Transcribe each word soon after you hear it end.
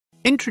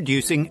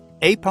Introducing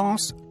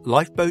APAS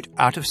Lifeboat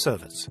Out of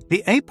Service.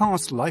 The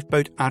APAS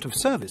Lifeboat Out of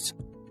Service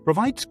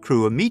provides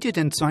crew immediate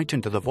insight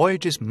into the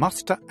voyage's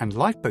muster and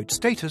lifeboat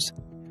status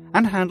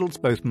and handles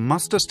both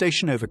muster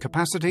station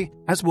overcapacity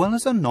as well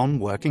as a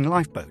non-working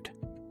lifeboat.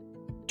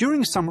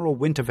 During summer or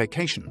winter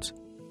vacations,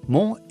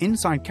 more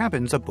inside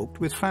cabins are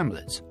booked with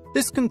families.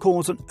 This can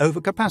cause an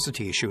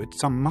overcapacity issue at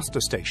some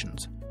muster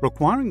stations,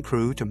 requiring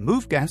crew to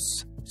move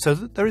guests so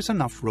that there is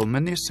enough room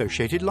in the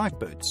associated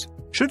lifeboats.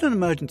 Should an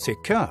emergency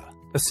occur,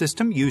 the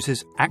system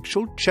uses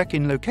actual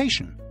check-in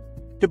location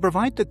to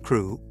provide the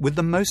crew with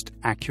the most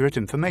accurate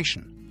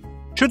information.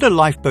 Should a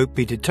lifeboat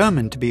be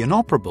determined to be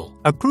inoperable,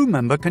 a crew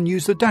member can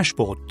use the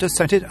dashboard to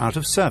set it out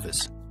of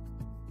service.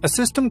 A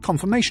system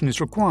confirmation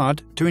is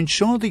required to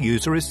ensure the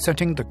user is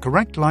setting the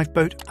correct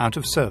lifeboat out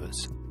of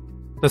service.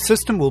 The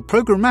system will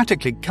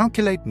programmatically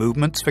calculate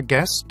movements for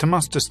guests to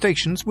muster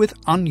stations with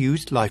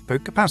unused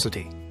lifeboat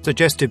capacity.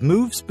 Suggested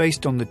moves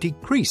based on the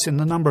decrease in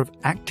the number of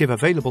active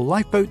available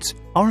lifeboats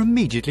are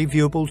immediately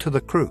viewable to the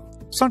crew.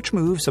 Such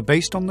moves are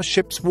based on the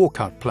ship's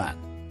walkout plan,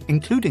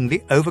 including the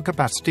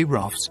overcapacity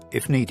rafts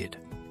if needed.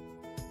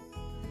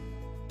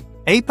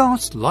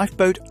 APAS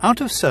Lifeboat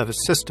Out of Service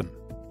System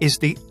is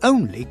the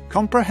only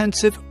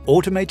comprehensive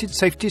automated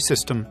safety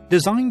system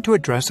designed to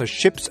address a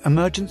ship's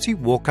emergency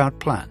walkout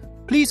plan.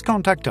 Please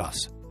contact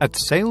us at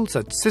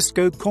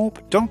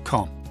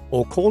sales@ciscocorp.com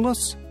or call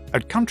us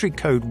at country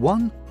code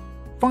 1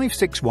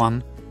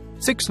 561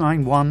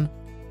 691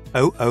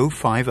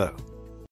 0050.